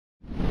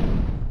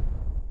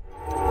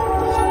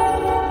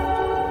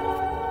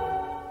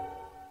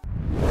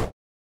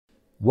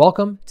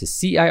Welcome to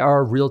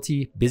CIR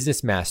Realty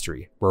Business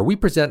Mastery, where we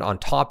present on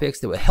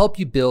topics that will help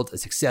you build a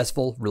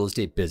successful real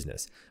estate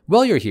business.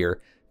 While you're here,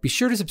 be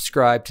sure to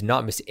subscribe to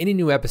not miss any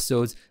new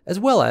episodes, as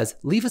well as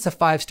leave us a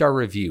 5-star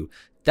review.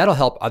 That'll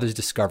help others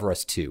discover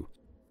us too.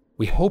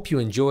 We hope you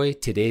enjoy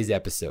today's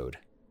episode.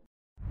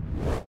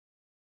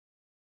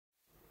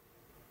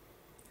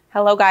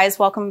 Hello guys,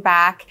 welcome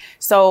back.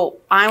 So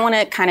I want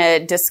to kind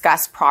of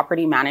discuss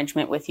property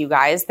management with you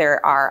guys.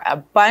 There are a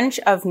bunch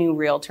of new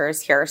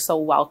realtors here, so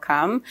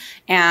welcome.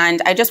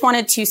 And I just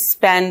wanted to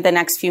spend the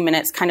next few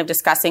minutes kind of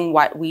discussing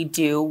what we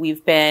do.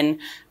 We've been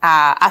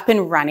up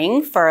and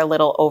running for a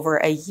little over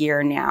a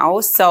year now.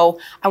 So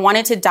I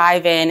wanted to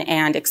dive in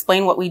and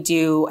explain what we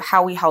do,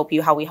 how we help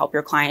you, how we help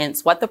your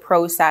clients, what the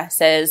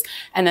process is,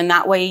 and then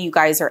that way you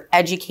guys are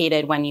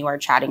educated when you are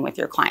chatting with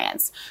your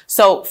clients.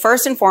 So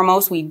first and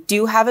foremost, we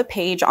do have a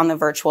page on the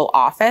virtual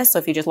office. So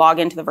if you just log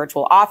into the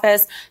virtual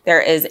office,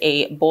 there is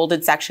a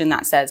bolded section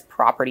that says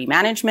property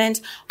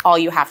management. All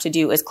you have to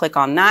do is click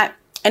on that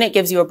and it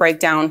gives you a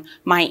breakdown.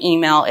 My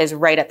email is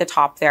right at the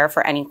top there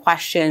for any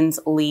questions,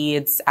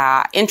 leads,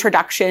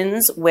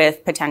 introductions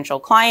with potential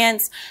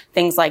clients,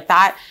 things like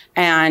that.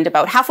 And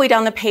about halfway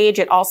down the page,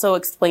 it also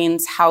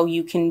explains how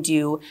you can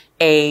do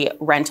a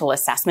rental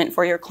assessment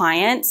for your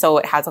client. So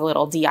it has a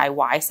little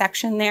DIY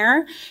section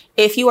there.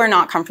 If you are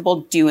not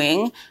comfortable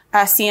doing a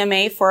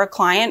CMA for a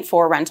client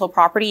for a rental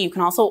property, you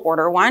can also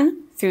order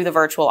one through the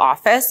virtual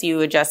office. You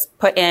would just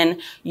put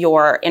in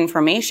your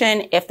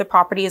information if the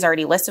property is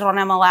already listed on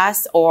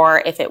MLS,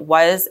 or if it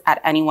was at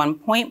any one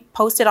point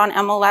posted on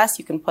MLS,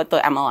 you can put the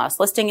MLS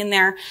listing in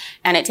there,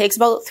 and it takes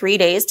about 3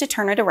 days to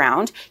turn it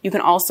around. You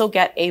can also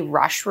get a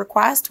rush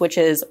request, which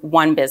is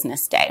 1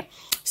 business day.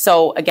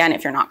 So again,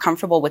 if you're not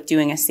comfortable with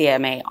doing a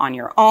CMA on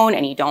your own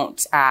and you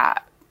don't,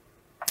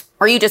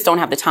 or you just don't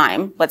have the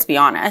time, let's be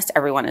honest,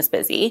 everyone is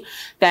busy,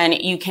 then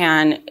you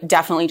can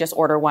definitely just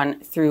order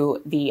one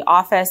through the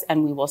office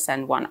and we will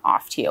send one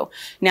off to you.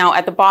 Now,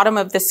 at the bottom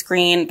of the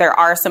screen, there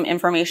are some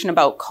information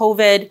about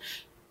COVID.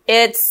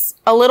 It's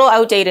a little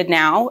outdated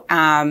now,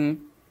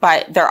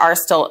 but there are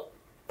still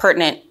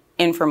pertinent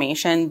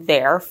information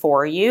there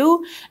for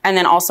you. And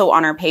then also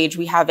on our page,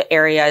 we have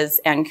areas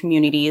and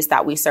communities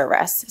that we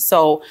service.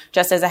 So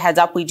just as a heads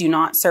up, we do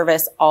not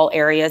service all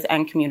areas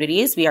and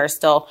communities. We are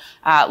still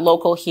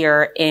local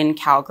here in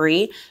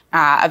Calgary.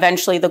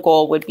 Eventually the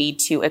goal would be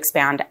to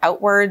expand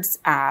outwards.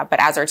 But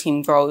as our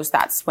team grows,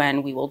 that's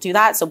when we will do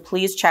that. So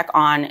please check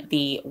on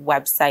the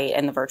website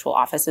and the virtual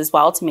office as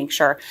well to make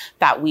sure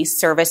that we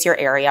service your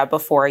area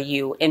before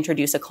you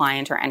introduce a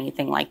client or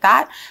anything like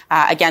that.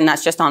 Again,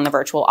 that's just on the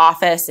virtual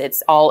office. It's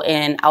all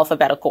in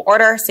alphabetical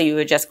order. So you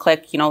would just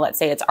click, let's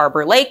say it's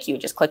Arbor Lake. You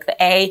would just click the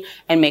A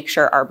and make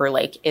sure Arbor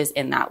Lake is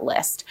in that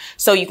list.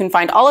 So you can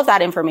find all of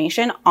that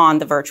information on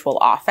the virtual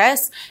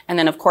office. And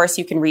then of course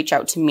you can reach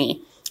out to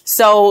me.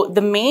 So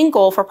the main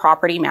goal for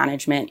property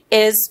management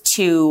is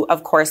to,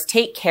 of course,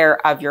 take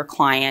care of your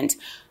client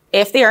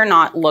if they are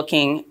not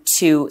looking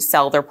to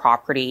sell their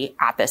property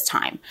at this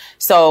time.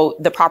 So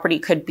the property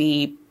could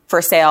be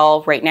for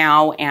sale right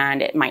now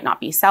and it might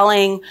not be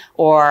selling,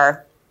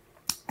 or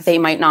they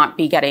might not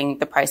be getting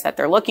the price that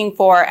they're looking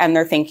for and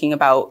they're thinking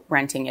about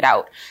renting it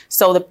out.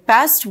 So the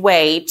best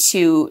way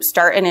to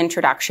start an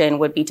introduction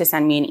would be to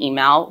send me an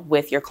email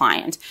with your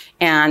client.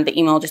 And the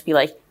email will just be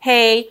like,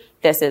 hey,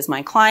 this is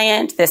my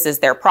client. This is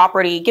their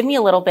property. Give me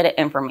a little bit of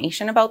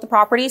information about the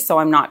property so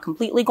I'm not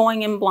completely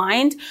going in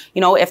blind.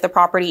 If the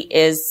property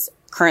is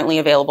currently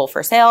available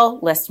for sale,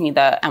 list me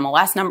the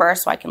MLS number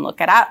so I can look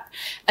it up.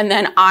 And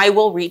then I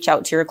will reach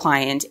out to your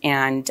client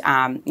and,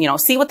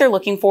 see what they're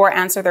looking for,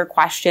 answer their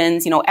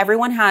questions.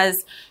 Everyone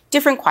has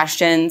different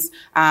questions.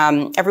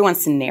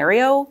 Everyone's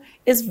scenario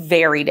is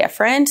very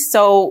different.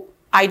 So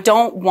I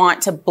don't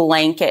want to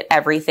blanket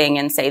everything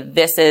and say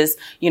this is,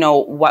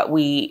 what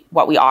we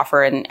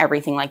offer and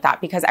everything like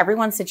that, because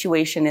everyone's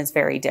situation is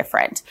very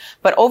different.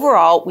 But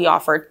overall, we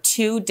offer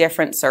 2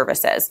 different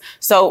services.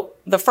 So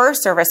the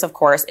first service, of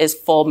course, is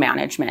full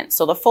management.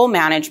 So the full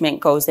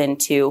management goes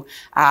into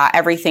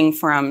everything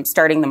from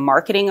starting the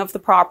marketing of the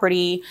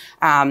property,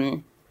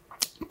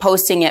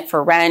 posting it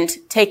for rent,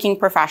 taking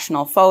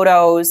professional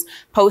photos,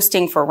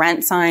 posting for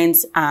rent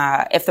signs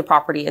if the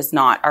property is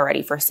not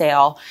already for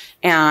sale,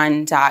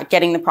 and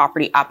getting the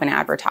property up and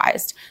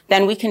advertised.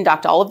 Then we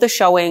conduct all of the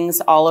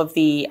showings, all of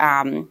the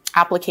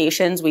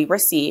applications we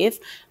receive,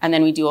 and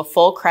then we do a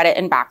full credit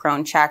and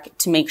background check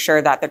to make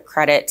sure that the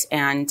credit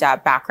and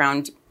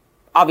background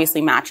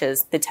obviously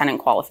matches the tenant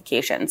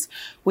qualifications.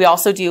 We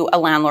also do a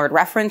landlord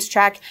reference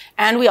check,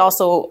 and we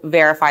also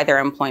verify their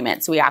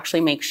employment. So we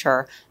actually make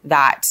sure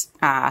that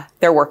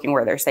they're working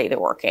where they say they're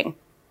working.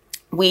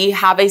 We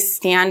have a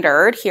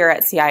standard here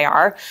at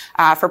CIR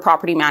for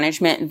property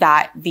management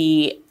that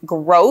the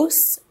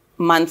gross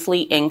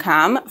monthly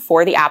income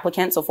for the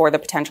applicant, so for the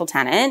potential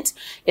tenant,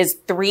 is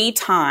 3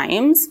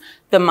 times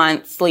the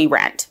monthly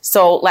rent.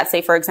 So let's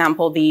say, for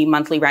example, the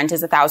monthly rent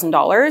is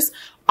 $1,000.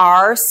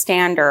 Our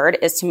standard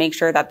is to make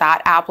sure that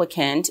that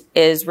applicant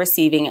is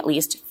receiving at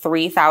least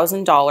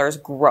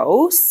 $3,000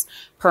 gross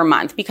per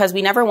month, because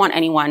we never want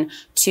anyone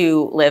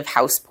to live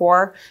house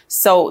poor.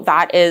 So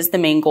that is the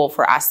main goal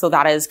for us. So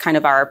that is kind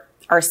of our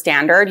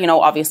standard. You know,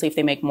 obviously if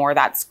they make more,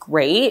 that's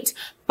great,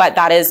 but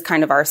that is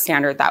kind of our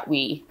standard that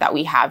we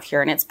have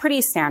here. And it's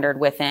pretty standard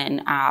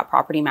within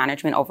property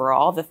management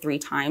overall, the 3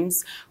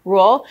 times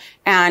rule.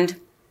 And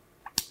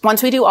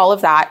once we do all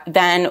of that,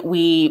 then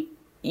we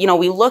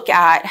look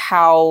at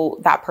how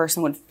that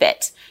person would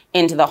fit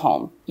into the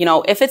home. You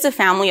know, if it's a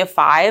family of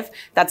 5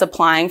 that's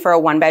applying for a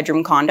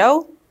 1-bedroom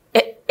condo,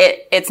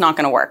 it's not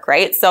going to work,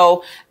 right?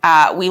 So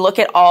we look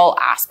at all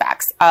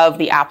aspects of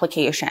the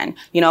application.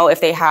 You know, if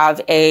they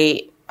have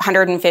a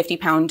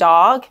 150-pound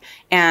dog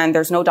and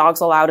there's no dogs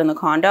allowed in the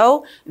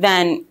condo,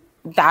 then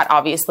that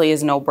obviously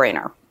is a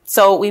no-brainer.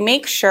 So we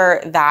make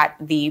sure that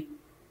the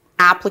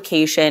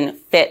application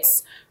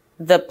fits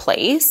the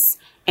place,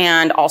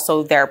 and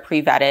also they're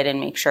pre-vetted and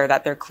make sure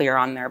that they're clear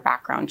on their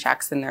background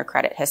checks and their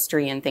credit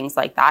history and things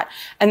like that.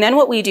 And then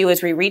what we do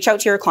is we reach out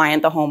to your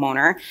client, the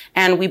homeowner,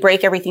 and we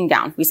break everything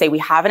down. We say, we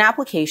have an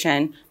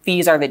application.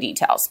 These are the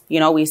details. You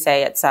know, we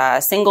say it's a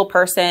single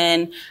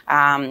person,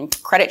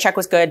 credit check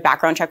was good,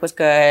 background check was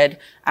good,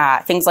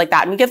 things like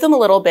that. And we give them a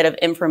little bit of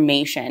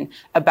information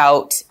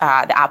about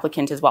the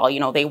applicant as well. You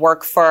know, they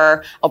work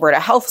for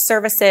Alberta Health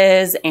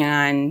Services,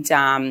 and,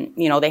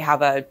 they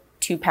have a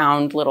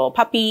 2-pound little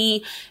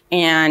puppy,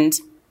 and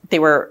they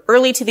were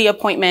early to the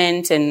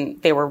appointment and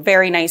they were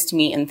very nice to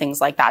meet and things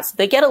like that. So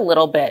they get a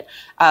little bit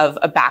of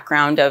a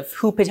background of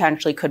who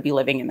potentially could be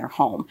living in their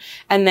home.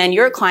 And then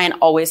your client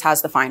always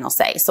has the final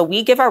say. So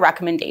we give our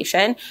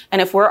recommendation,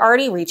 and if we're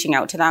already reaching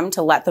out to them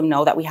to let them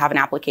know that we have an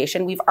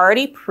application, we've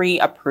already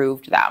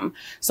pre-approved them.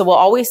 So we'll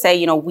always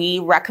say, we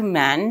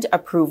recommend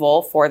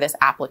approval for this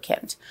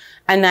applicant.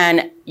 And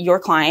then your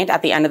client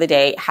at the end of the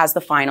day has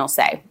the final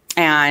say.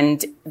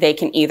 And they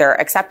can either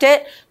accept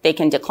it, they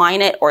can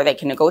decline it, or they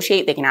can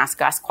negotiate. They can ask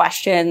us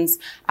questions,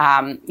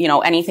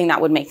 anything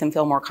that would make them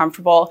feel more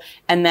comfortable.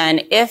 And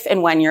then if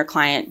and when your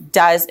client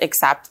does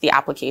accept the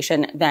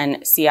application,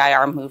 then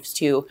CIR moves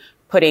to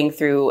putting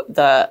through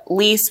the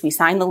lease. We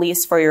sign the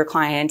lease for your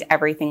client,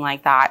 everything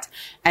like that.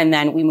 And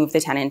then we move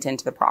the tenant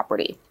into the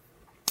property.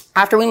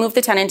 After we move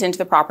the tenant into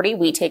the property,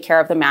 we take care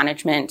of the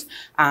management,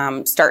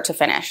 start to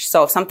finish.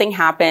 So if something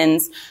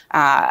happens,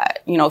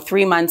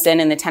 3 months in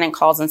and the tenant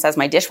calls and says,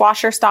 my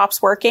dishwasher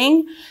stops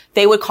working,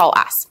 they would call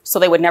us. So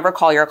they would never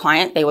call your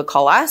client. They would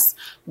call us.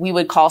 We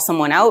would call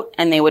someone out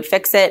and they would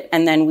fix it.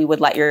 And then we would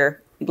let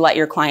your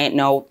client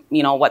know,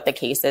 what the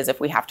case is, if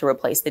we have to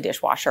replace the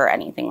dishwasher or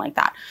anything like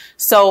that.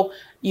 So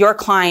your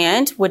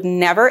client would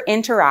never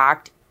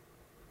interact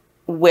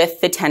with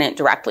the tenant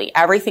directly.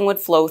 Everything would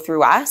flow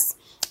through us.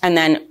 And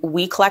then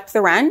we collect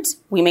the rent.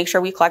 We make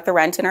sure we collect the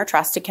rent in our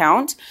trust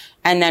account.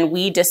 And then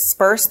we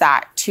disperse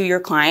that to your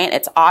client.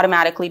 It's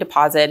automatically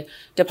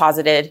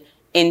deposited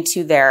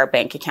into their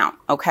bank account.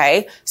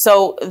 Okay.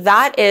 So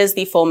that is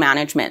the full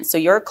management. So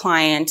your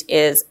client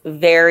is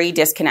very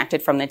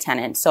disconnected from the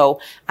tenant.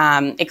 So,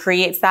 it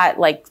creates that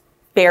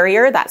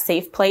barrier, that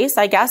safe place,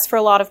 I guess, for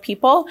a lot of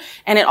people.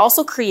 And it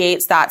also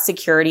creates that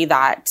security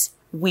that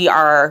we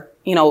are,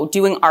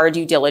 doing our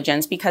due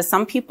diligence, because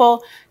some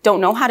people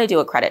don't know how to do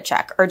a credit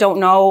check or don't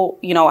know,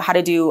 how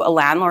to do a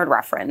landlord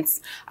reference,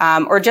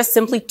 or just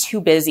simply too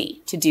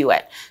busy to do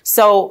it.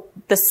 So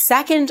the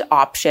second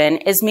option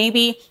is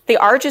maybe they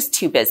are just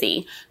too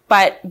busy,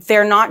 but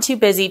they're not too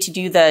busy to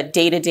do the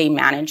day-to-day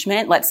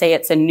management. Let's say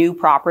it's a new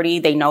property.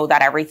 They know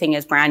that everything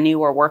is brand new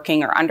or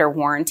working or under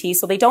warranty.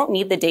 So they don't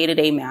need the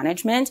day-to-day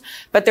management,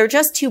 but they're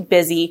just too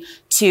busy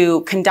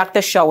to conduct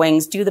the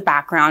showings, do the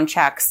background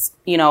checks,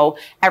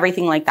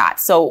 everything like that.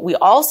 So we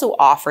also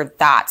offer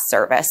that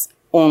service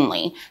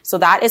only. So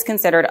that is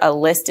considered a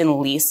list and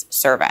lease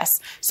service.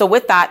 So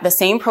with that, the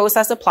same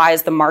process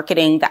applies: the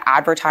marketing, the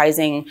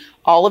advertising,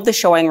 all of the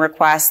showing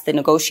requests, the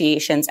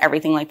negotiations,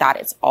 everything like that.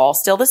 It's all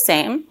still the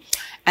same.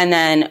 And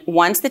then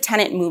once the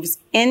tenant moves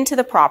into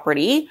the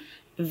property,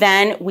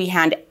 then we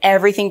hand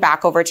everything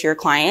back over to your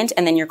client,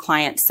 and then your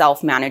client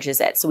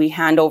self-manages it. So we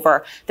hand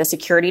over the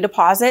security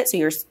deposit.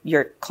 So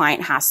your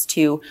client has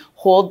to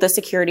hold the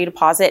security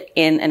deposit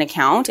in an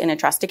account, in a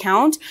trust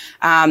account.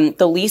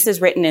 The lease is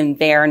written in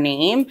their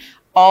name.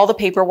 All the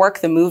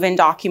paperwork, the move-in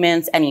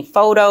documents, any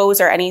photos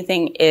or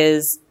anything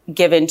is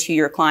given to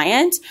your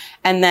client.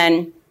 And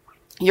then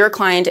your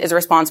client is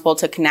responsible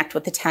to connect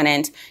with the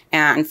tenant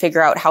and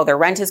figure out how their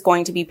rent is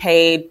going to be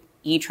paid.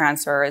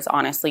 E-transfer is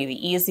honestly the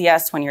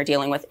easiest when you're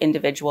dealing with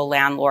individual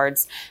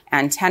landlords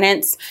and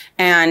tenants.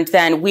 And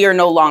then we are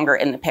no longer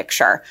in the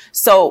picture.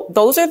 So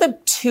those are the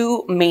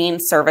two main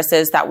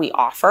services that we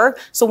offer.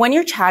 So when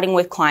you're chatting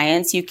with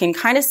clients, you can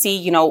kind of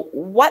see,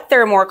 what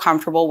they're more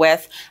comfortable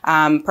with.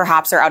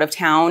 Perhaps they're out of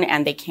town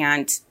and they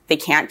can't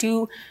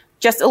do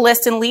just a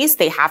list and lease,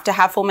 they have to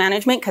have full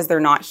management because they're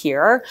not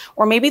here.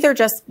 Or maybe they're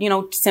just,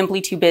 simply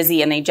too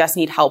busy and they just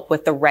need help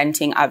with the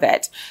renting of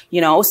it,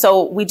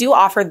 So we do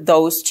offer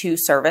those two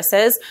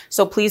services.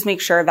 So please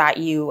make sure that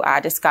you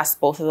discuss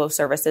both of those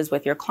services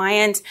with your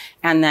client.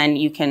 And then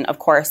you can, of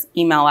course,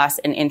 email us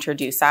and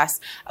introduce us.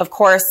 Of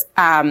course,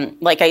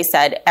 like I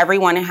said,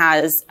 everyone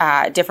has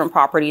different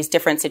properties,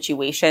 different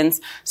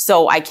situations.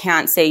 So I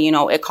can't say,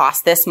 it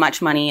costs this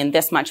much money and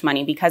this much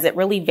money because it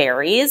really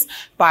varies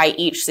by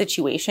each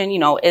situation.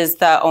 Is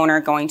the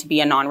owner going to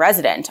be a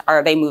non-resident?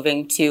 Are they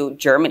moving to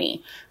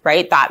Germany?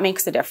 Right? That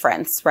makes a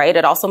difference, right?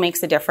 It also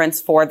makes a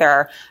difference for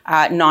their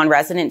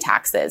non-resident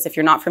taxes. If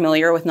you're not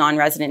familiar with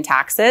non-resident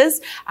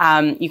taxes,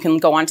 you can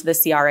go onto the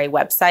CRA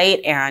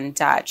website and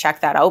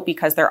check that out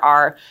because there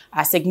are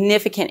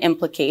significant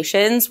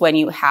implications when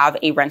you have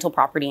a rental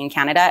property in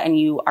Canada and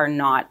you are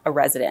not a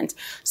resident.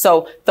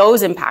 So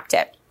those impact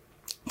it.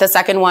 The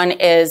second one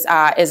is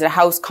a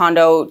house,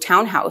 condo,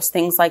 townhouse,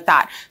 things like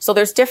that. So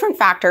there's different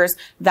factors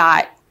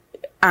that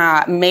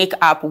make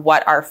up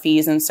what our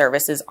fees and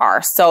services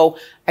are. So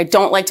I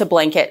don't like to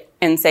blanket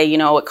and say,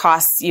 it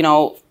costs,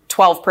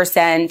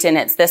 12% and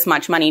it's this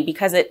much money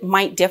because it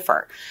might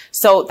differ.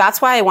 So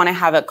that's why I want to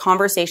have a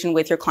conversation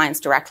with your clients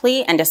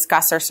directly and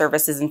discuss our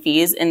services and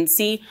fees and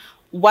see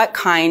what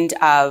kind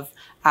of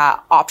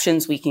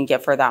options we can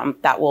give for them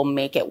that will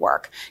make it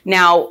work.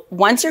 Now,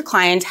 once your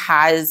client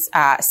has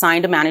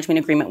signed a management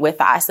agreement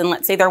with us, and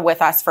let's say they're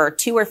with us for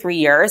 2 or 3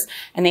 years,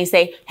 and they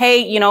say,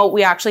 hey,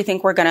 we actually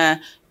think we're going to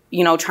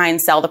try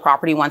and sell the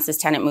property once this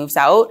tenant moves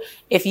out.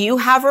 If you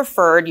have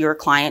referred your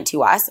client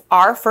to us,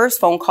 our first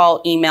phone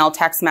call, email,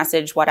 text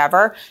message,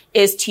 whatever,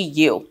 is to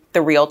you,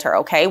 the realtor,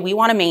 okay? We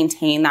want to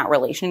maintain that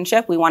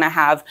relationship. We want to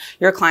have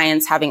your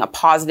clients having a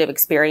positive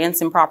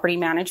experience in property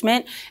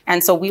management.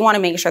 And so we want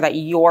to make sure that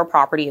your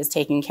property is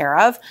taken care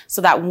of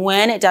so that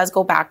when it does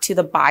go back to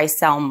the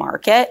buy-sell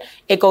market,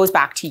 it goes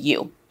back to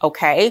you.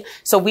 Okay.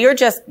 So we are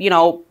just,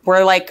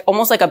 we're like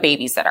almost like a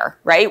babysitter,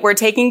 right? We're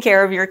taking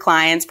care of your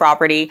client's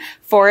property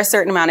for a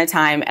certain amount of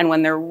time. And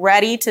when they're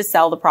ready to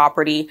sell the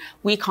property,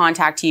 we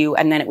contact you.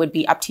 And then it would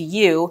be up to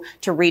you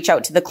to reach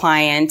out to the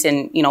client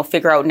and,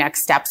 figure out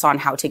next steps on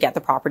how to get the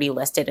property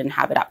listed and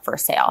have it up for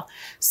sale.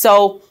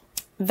 So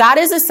that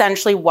is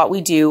essentially what we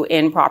do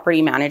in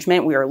property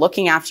management. We are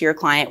looking after your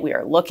client. We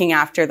are looking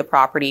after the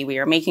property. We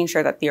are making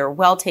sure that they are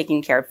well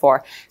taken care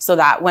for so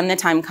that when the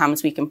time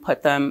comes, we can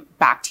put them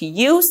back to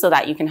you so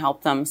that you can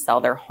help them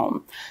sell their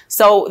home.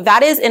 So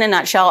that is in a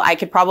nutshell. I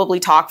could probably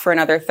talk for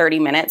another 30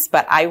 minutes,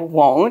 but I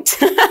won't.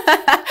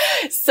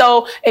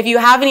 So if you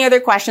have any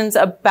other questions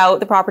about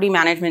the property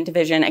management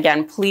division,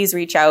 again, please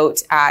reach out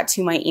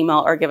to my email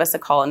or give us a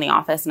call in the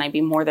office and I'd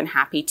be more than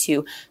happy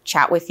to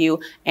chat with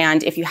you.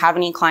 And if you have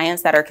any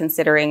clients that are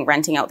considering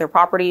renting out their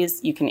properties,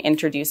 you can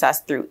introduce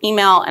us through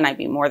email and I'd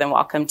be more than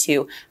welcome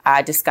to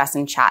discuss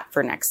and chat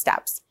for next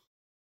steps.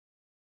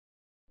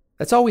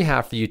 That's all we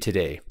have for you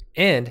today.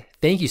 And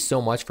thank you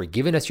so much for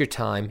giving us your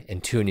time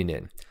and tuning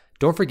in.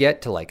 Don't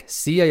forget to like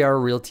CIR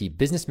Realty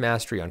Business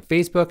Mastery on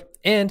Facebook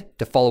and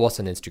to follow us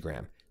on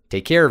Instagram.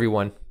 Take care,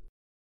 everyone.